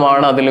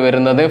അതെന്തെല്ലാമാണ് അതിൽ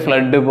വരുന്നത്?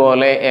 ഫ്ലഡ്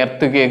പോലെ,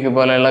 എർത്ത് കേക്ക്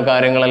പോലെയുള്ള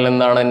കാര്യങ്ങളെല്ലാം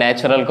എന്താണ്,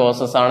 നാച്ചുറൽ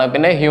കോസസ് ആണ്.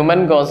 പിന്നെ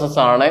ഹ്യൂമൻ കോസസ്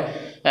ആണ്.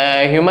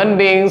 ഹ്യൂമൻ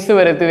ബീയിങ്സ്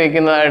വരുത്തി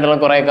വെക്കുന്നതായിട്ടുള്ള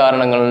കുറേ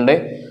കാരണങ്ങളുണ്ട്,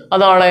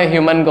 അതാണ്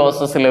ഹ്യൂമൻ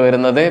കോസസിൽ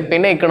വരുന്നത്.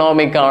 പിന്നെ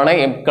ഇക്കണോമിക് ആണ്.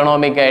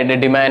 ഇക്കണോമിക് ആയിട്ട്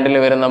ഡിമാൻഡിൽ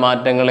വരുന്ന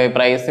മാറ്റങ്ങൾ,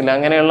 പ്രൈസിൽ,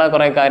 അങ്ങനെയുള്ള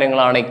കുറേ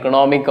കാര്യങ്ങളാണ്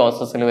ഇക്കണോമിക്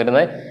കോസസിൽ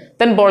വരുന്നത്.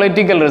 ദെൻ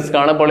പൊളിറ്റിക്കൽ റിസ്ക്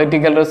ആണ്.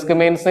 പൊളിറ്റിക്കൽ റിസ്ക്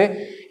മീൻസ്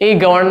ഈ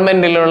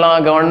ഗവൺമെന്റിൽ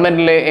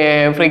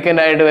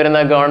ഫ്രീക്വന്റ് ആയിട്ട് വരുന്ന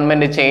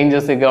ഗവൺമെന്റ്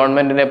ചേഞ്ചസ്,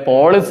 ഗവൺമെന്റിന്റെ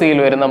പോളിസിയിൽ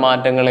വരുന്ന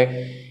മാറ്റങ്ങൾ,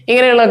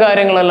 ഇങ്ങനെയുള്ള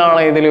കാര്യങ്ങളെല്ലാം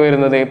ഇതിൽ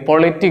വരുന്നത്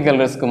പൊളിറ്റിക്കൽ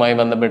റിസ്കുമായി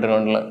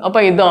ബന്ധപ്പെട്ടിട്ടുള്ളത്. അപ്പൊ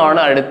ഇതാണ്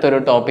അടുത്തൊരു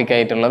ടോപ്പിക്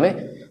ആയിട്ടുള്ളത്.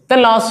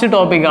 ലാസ്റ്റ്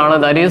ടോപ്പിക് ആണ്,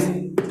 that is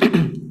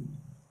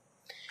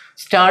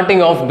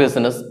starting of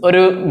business.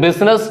 ഒരു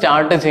ബിസിനസ്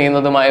സ്റ്റാർട്ട്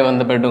ചെയ്യുന്നതുമായി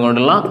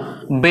ബന്ധപ്പെട്ടുകൊണ്ടുള്ള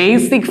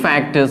ബേസിക്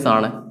ഫാക്ടേഴ്സ്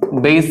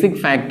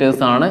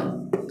ആണ്.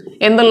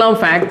 എന്തെല്ലാം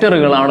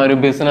ഫാക്ടറുകളാണ് ഒരു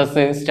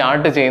ബിസിനസ്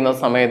സ്റ്റാർട്ട് ചെയ്യുന്ന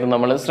സമയത്ത്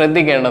നമ്മൾ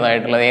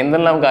ശ്രദ്ധിക്കേണ്ടതായിട്ടുള്ളത്,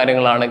 എന്തെല്ലാം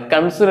കാര്യങ്ങളാണ്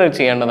കൺസിഡർ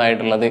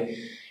ചെയ്യേണ്ടതായിട്ടുള്ളത്.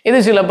 ഇത്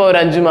ചിലപ്പോൾ ഒരു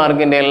 5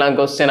 മാർക്കിന്റെ എല്ലാം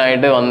ക്വസ്റ്റ്യൻ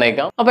ആയിട്ട്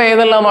വന്നേക്കാം. അപ്പൊ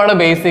ഏതെല്ലാമാണ്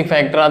ബേസിക്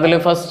ഫാക്ടർ? അതിൽ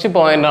ഫസ്റ്റ്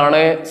പോയിന്റ് ആണ്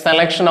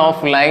selection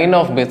of line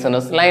of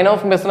business. Line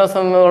of business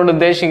എന്നതുകൊണ്ട്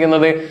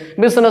ഉദ്ദേശിക്കുന്നത്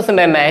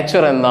ബിസിനസിന്റെ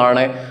നേച്ചർ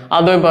എന്താണ്,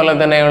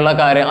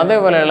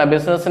 അതേപോലെയുള്ള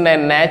ബിസിനസിന്റെ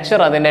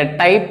നേച്ചർ, അതിന്റെ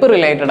ടൈപ്പ്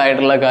റിലേറ്റഡ്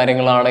ആയിട്ടുള്ള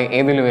കാര്യങ്ങളാണ്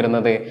ഇതിൽ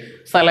വരുന്നത്,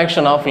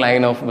 സെലക്ഷൻ ഓഫ്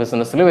ലൈൻ ഓഫ്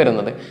ബിസിനസ്സിൽ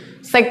വരുന്നത്.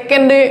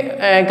 സെക്കൻഡ്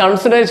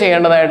കൺസിഡർ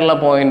ചെയ്യേണ്ടതായിട്ടുള്ള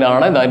പോയിന്റ്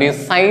ആണ് that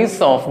is size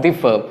of the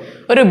firm.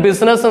 ഒരു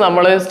ബിസിനസ്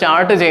നമ്മൾ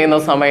സ്റ്റാർട്ട് ചെയ്യുന്ന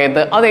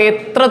സമയത്ത് അത്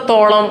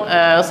എത്രത്തോളം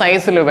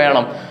സൈസിൽ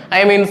വേണം,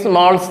 ഐ മീൻ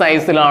സ്മോൾ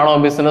സൈസിലാണോ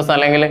ബിസിനസ്,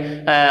 അല്ലെങ്കിൽ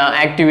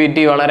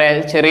ആക്ടിവിറ്റി വളരെ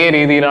ചെറിയ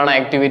രീതിയിലാണ്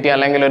ആക്ടിവിറ്റി,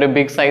 അല്ലെങ്കിൽ ഒരു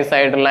ബിഗ് സൈസ്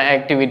ആയിട്ടുള്ള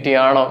ആക്ടിവിറ്റി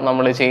ആണോ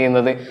നമ്മൾ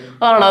ചെയ്യുന്നത്,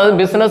 അതാണ് അത്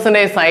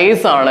ബിസിനസിന്റെ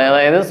സൈസ് ആണ്.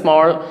 അതായത്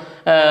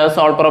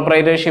സോൾ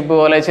പ്രൊപ്പറേറ്റർഷിപ്പ്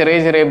പോലെ ചെറിയ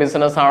ചെറിയ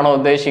ബിസിനസ് ആണോ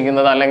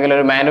ഉദ്ദേശിക്കുന്നത്, അല്ലെങ്കിൽ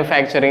ഒരു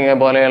മാനുഫാക്ചറിങ്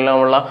പോലെയെല്ലാം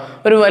ഉള്ള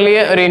ഒരു വലിയ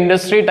ഒരു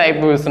ഇൻഡസ്ട്രി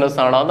ടൈപ്പ് ബിസിനസ്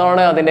ആണോ,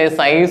 അതാണ് അതിന്റെ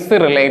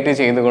സൈസ് റിലേറ്റ്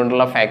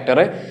ചെയ്തുകൊണ്ടുള്ള factor.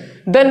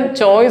 Then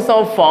choice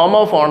of form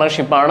of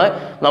ownership ആണ്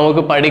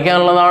നമുക്ക്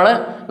പഠിക്കാനുള്ളതാണ്.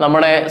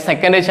 നമ്മുടെ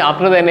സെക്കൻഡ്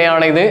ചാപ്റ്റർ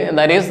തന്നെയാണ് ഇത്,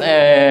 that is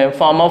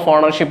form of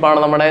ownership ആണ്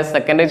നമ്മുടെ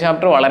സെക്കൻഡ്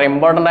ചാപ്റ്റർ, വളരെ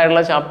ഇമ്പോർട്ടൻ്റ്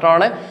ആയിട്ടുള്ള ചാപ്റ്റർ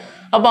ആണ്.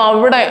 അപ്പൊ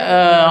അവിടെ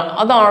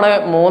അതാണ്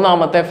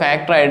മൂന്നാമത്തെ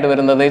ഫാക്ടർ ആയിട്ട്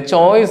വരുന്നത്,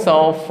 choice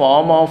of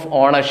form of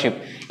ownership.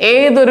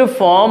 ഏതൊരു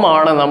ഫോം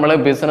ആണ് നമ്മൾ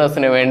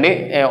ബിസിനസ്സിന് വേണ്ടി,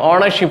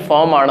 ഓണർഷിപ്പ്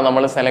ഫോം ആണ്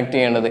നമ്മൾ സെലക്ട്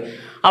ചെയ്യേണ്ടത്.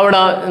 അവിടെ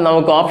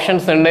നമുക്ക്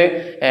ഓപ്ഷൻസ് ഉണ്ട്,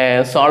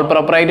 സോൾ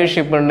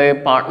പ്രൊപ്പറേറ്റർഷിപ്പ് ഉണ്ട്,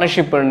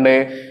 പാർട്ട്ണർഷിപ്പ് ഉണ്ട്,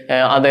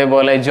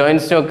 അതേപോലെ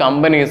ജോയിന്റ് സ്റ്റോക്ക്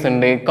കമ്പനീസ്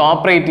ഉണ്ട്,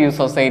 കോപ്പറേറ്റീവ്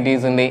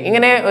സൊസൈറ്റീസ് ഉണ്ട്,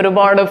 ഇങ്ങനെ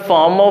ഒരുപാട്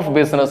ഫോം ഓഫ്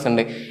ബിസിനസ്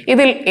ഉണ്ട്.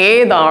 ഇതിൽ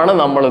ഏതാണ്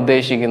നമ്മൾ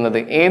ഉദ്ദേശിക്കുന്നത്,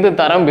 ഏത്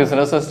തരം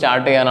ബിസിനസ്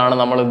സ്റ്റാർട്ട് ചെയ്യാനാണ്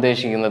നമ്മൾ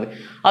ഉദ്ദേശിക്കുന്നത്,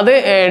 അത്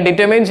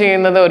ഡിറ്റർമിൻ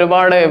ചെയ്യുന്നത്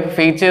ഒരുപാട്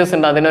ഫീച്ചേഴ്സ്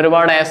ഉണ്ട്, അതിന്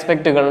ഒരുപാട്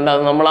ആസ്പെക്റ്റുകൾ ഉണ്ട്,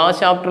 അത് നമ്മൾ ആ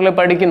ചാപ്റ്ററിൽ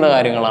പഠിക്കുന്ന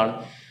കാര്യങ്ങളാണ്.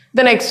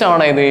 നെക്സ്റ്റ്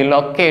ആണ് ഇത്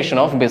ലൊക്കേഷൻ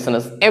ഓഫ്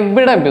ബിസിനസ്.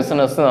 എവിടെ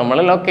ബിസിനസ് നമ്മൾ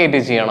ലൊക്കേറ്റ്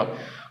ചെയ്യണം,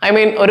 ഐ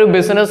മീൻ ഒരു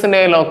ബിസിനസ്സിന്റെ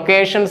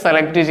ലൊക്കേഷൻ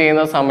സെലക്ട്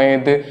ചെയ്യുന്ന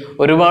സമയത്ത്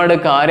ഒരുപാട്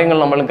കാര്യങ്ങൾ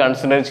നമ്മൾ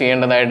കൺസിഡർ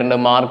ചെയ്യേണ്ടതായിട്ടുണ്ട്.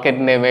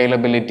 മാർക്കറ്റിന്റെ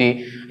അവൈലബിലിറ്റി,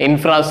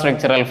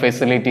 ഇൻഫ്രാസ്ട്രക്ചറൽ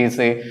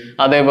ഫെസിലിറ്റീസ്,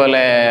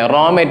 അതേപോലെ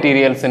റോ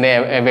മെറ്റീരിയൽസിന്റെ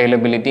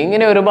അവൈലബിലിറ്റി,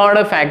 ഇങ്ങനെ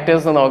ഒരുപാട്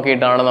ഫാക്ടേഴ്സ്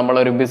നോക്കിയിട്ടാണ് നമ്മൾ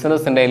ഒരു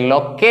ബിസിനസ്സിന്റെ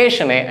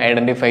ലൊക്കേഷനെ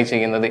ഐഡന്റിഫൈ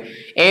ചെയ്യുന്നത്.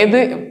 ഏത്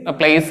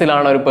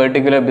പ്ലേസിലാണ് ഒരു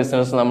പെർട്ടിക്കുലർ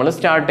ബിസിനസ് നമ്മൾ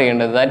സ്റ്റാർട്ട്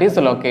ചെയ്യേണ്ടത്, that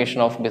is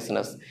location of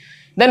business.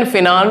 Then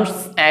finance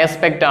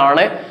aspect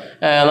ആണ്.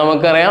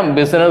 നമുക്കറിയാം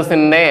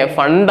ബിസിനസിന്റെ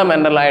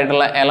ഫണ്ടമെന്റൽ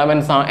ആയിട്ടുള്ള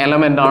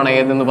എലമെന്റ് ആണ്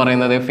ഏതെന്ന്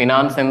പറയുന്നത്,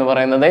 ഫിനാൻസ് എന്ന്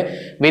പറയുന്നത്.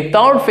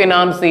 വിത്തൗട്ട്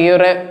ഫിനാൻസ് ഈ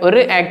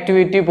ഒരു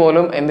ആക്ടിവിറ്റി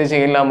പോലും എന്ത്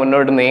ചെയ്യില്ല,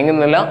 മുന്നോട്ട്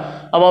നീങ്ങുന്നില്ല.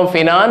 അപ്പം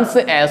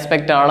ഫിനാൻസ്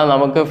ആസ്പെക്റ്റ് ആണ്,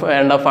 നമുക്ക്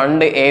വേണ്ട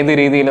ഫണ്ട് ഏത്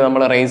രീതിയിൽ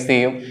നമ്മൾ റേസ്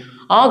ചെയ്യും,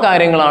 ആ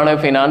കാര്യങ്ങളാണ്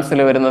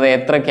ഫിനാൻസിൽ വരുന്നത്.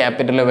 എത്ര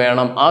ക്യാപിറ്റൽ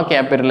വേണം, ആ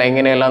ക്യാപിറ്റൽ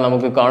എങ്ങനെയെല്ലാം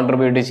നമുക്ക്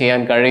കോൺട്രിബ്യൂട്ട്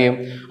ചെയ്യാൻ കഴിയും,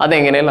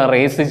 അതെങ്ങനെയെല്ലാം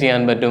റേസ്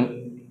ചെയ്യാൻ പറ്റും,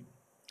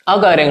 ആ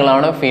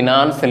കാര്യങ്ങളാണ്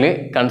ഫിനാൻസിൽ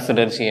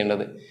കൺസിഡർ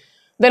ചെയ്യേണ്ടത്.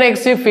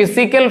 നെക്സ്റ്റ്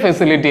ഫിസിക്കൽ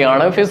ഫെസിലിറ്റി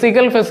ആണ്.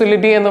 ഫിസിക്കൽ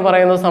ഫെസിലിറ്റി എന്ന്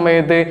പറയുന്ന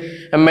സമയത്ത്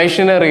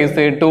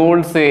മെഷീനറീസ്,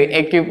 ടൂൾസ്,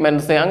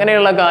 എക്യുപ്മെന്റ്സ്,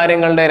 അങ്ങനെയുള്ള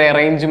കാര്യങ്ങളുടെ ഒരു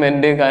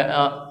അറേഞ്ച്മെന്റ്,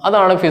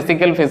 അതാണ്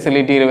ഫിസിക്കൽ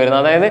ഫെസിലിറ്റിയിൽ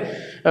വരുന്നത്. അതായത്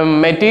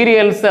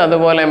മെറ്റീരിയൽസ്,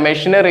 അതുപോലെ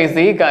മെഷീനറീസ്,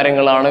 ഈ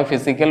കാര്യങ്ങളാണ്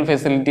ഫിസിക്കൽ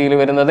ഫെസിലിറ്റിയിൽ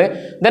വരുന്നത്.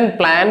 ദെൻ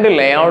പ്ലാന്റ്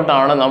ലേ ഔട്ട്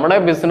ആണ്. നമ്മുടെ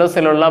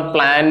ബിസിനസ്സിലുള്ള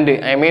പ്ലാന്റ്,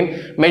 ഐ മീൻ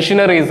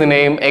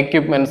മെഷീനറീസിനെയും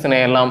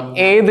എക്യുപ്മെന്റ്സിനെയും എല്ലാം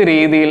ഏത്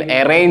രീതിയിൽ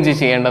അറേഞ്ച്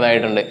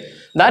ചെയ്യേണ്ടതായിട്ടുണ്ട്.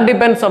 That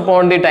depends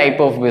upon the type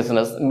of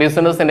business.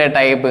 ബിസിനസിന്റെ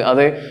ടൈപ്പ്,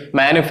 അത്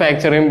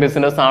മാനുഫാക്ചറിങ്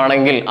ബിസിനസ്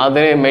ആണെങ്കിൽ അത്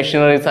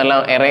മെഷീനറീസ് എല്ലാം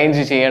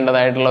അറേഞ്ച്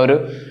ചെയ്യേണ്ടതായിട്ടുള്ള ഒരു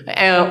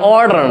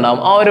ഓർഡർ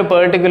ഉണ്ടാവും. ആ ഒരു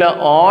പെർട്ടിക്കുലർ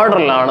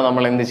ഓർഡറിലാണ്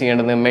നമ്മൾ എന്ത്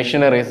ചെയ്യേണ്ടത്,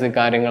 മെഷീനറീസ്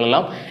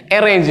കാര്യങ്ങളെല്ലാം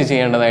അറേഞ്ച്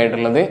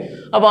ചെയ്യേണ്ടതായിട്ടുള്ളത്.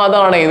 അപ്പോൾ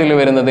അതാണ് ഇതിൽ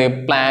വരുന്നത്,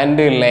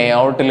 പ്ലാന്റ് ലേ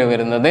ഔട്ടിൽ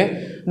വരുന്നത്.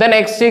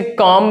 നെക്സ്റ്റ്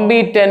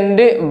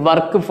കോമ്പീറ്റന്റ്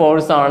വർക്ക്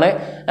ഫോഴ്സ് ആണ്.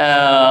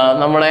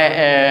 നമ്മുടെ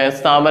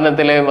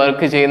സ്ഥാപനത്തിൽ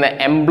വർക്ക് ചെയ്യുന്ന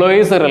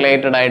എംപ്ലോയീസ്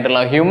റിലേറ്റഡ്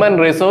ആയിട്ടുള്ള, ഹ്യൂമൻ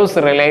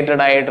റിസോഴ്സ്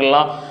റിലേറ്റഡ് ആയിട്ടുള്ള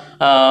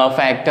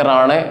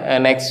ഫാക്ടറാണ്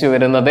നെക്സ്റ്റ്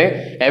വരുന്നത്.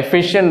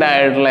 എഫിഷ്യൻ്റ്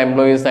ആയിട്ടുള്ള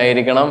എംപ്ലോയീസ്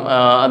ആയിരിക്കണം.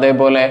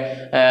 അതേപോലെ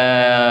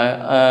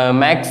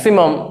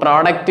മാക്സിമം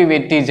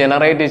പ്രോഡക്റ്റിവിറ്റി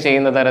ജനറേറ്റ്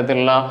ചെയ്യുന്ന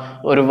തരത്തിലുള്ള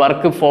ഒരു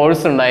വർക്ക്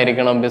ഫോഴ്സ്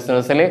ഉണ്ടായിരിക്കണം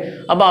ബിസിനസ്സിൽ.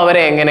 അപ്പോൾ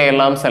അവരെ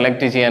എങ്ങനെയെല്ലാം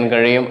സെലക്ട് ചെയ്യാൻ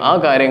കഴിയും, ആ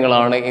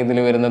കാര്യങ്ങളാണ് ഇതിൽ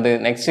വരുന്നത്.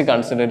 നെക്സ്റ്റ്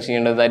കൺസിഡർ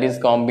ചെയ്യേണ്ടത് that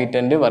is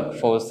competent work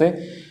force.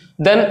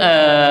 Then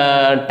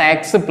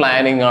tax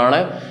planning ആണ്.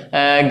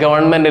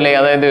 ഗവൺമെന്റിലെ,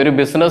 അതായത് ഒരു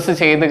ബിസിനസ്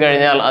ചെയ്ത്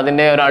കഴിഞ്ഞാൽ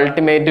അതിൻ്റെ ഒരു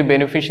അൾട്ടിമേറ്റ്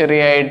ബെനിഫിഷ്യറി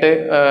ആയിട്ട്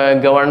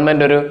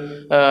ഗവൺമെന്റ് ഒരു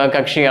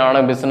കക്ഷിയാണ്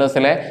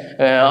ബിസിനസ്സിലെ.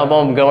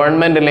 അപ്പം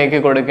ഗവൺമെന്റിലേക്ക്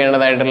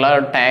കൊടുക്കേണ്ടതായിട്ടുള്ള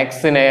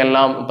ടാക്സിനെ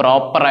എല്ലാം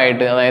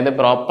പ്രോപ്പറായിട്ട്, അതായത്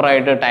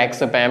പ്രോപ്പറായിട്ട്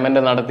ടാക്സ്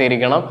പേയ്മെന്റ്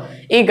നടത്തിയിരിക്കണം.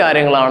 ഈ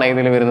കാര്യങ്ങളാണ്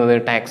ഇതിൽ വരുന്നത്,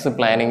 ടാക്സ്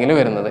പ്ലാനിങ്ങിൽ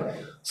വരുന്നത്.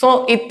 സോ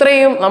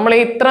ഇത്രയും നമ്മൾ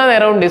ഇത്ര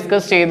നേരവും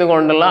ഡിസ്കസ്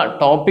ചെയ്തുകൊണ്ടുള്ള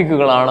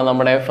ടോപ്പിക്കുകളാണ്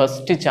നമ്മുടെ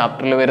ഫസ്റ്റ്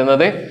ചാപ്റ്ററിൽ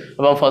വരുന്നത്.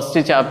 അപ്പോൾ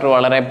ഫസ്റ്റ് ചാപ്റ്റർ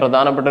വളരെ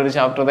പ്രധാനപ്പെട്ട ഒരു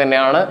ചാപ്റ്റർ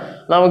തന്നെയാണ്.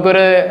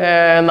 നമുക്കൊരു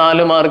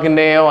 4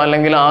 മാർക്കിൻ്റെയോ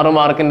അല്ലെങ്കിൽ 6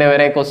 മാർക്കിൻ്റെ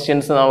വരെ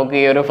ക്വസ്റ്റ്യൻസ് നമുക്ക്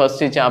ഈ ഒരു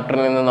ഫസ്റ്റ്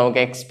ചാപ്റ്ററിൽ നിന്ന്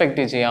നമുക്ക്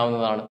എക്സ്പെക്റ്റ്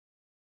ചെയ്യാവുന്നതാണ്.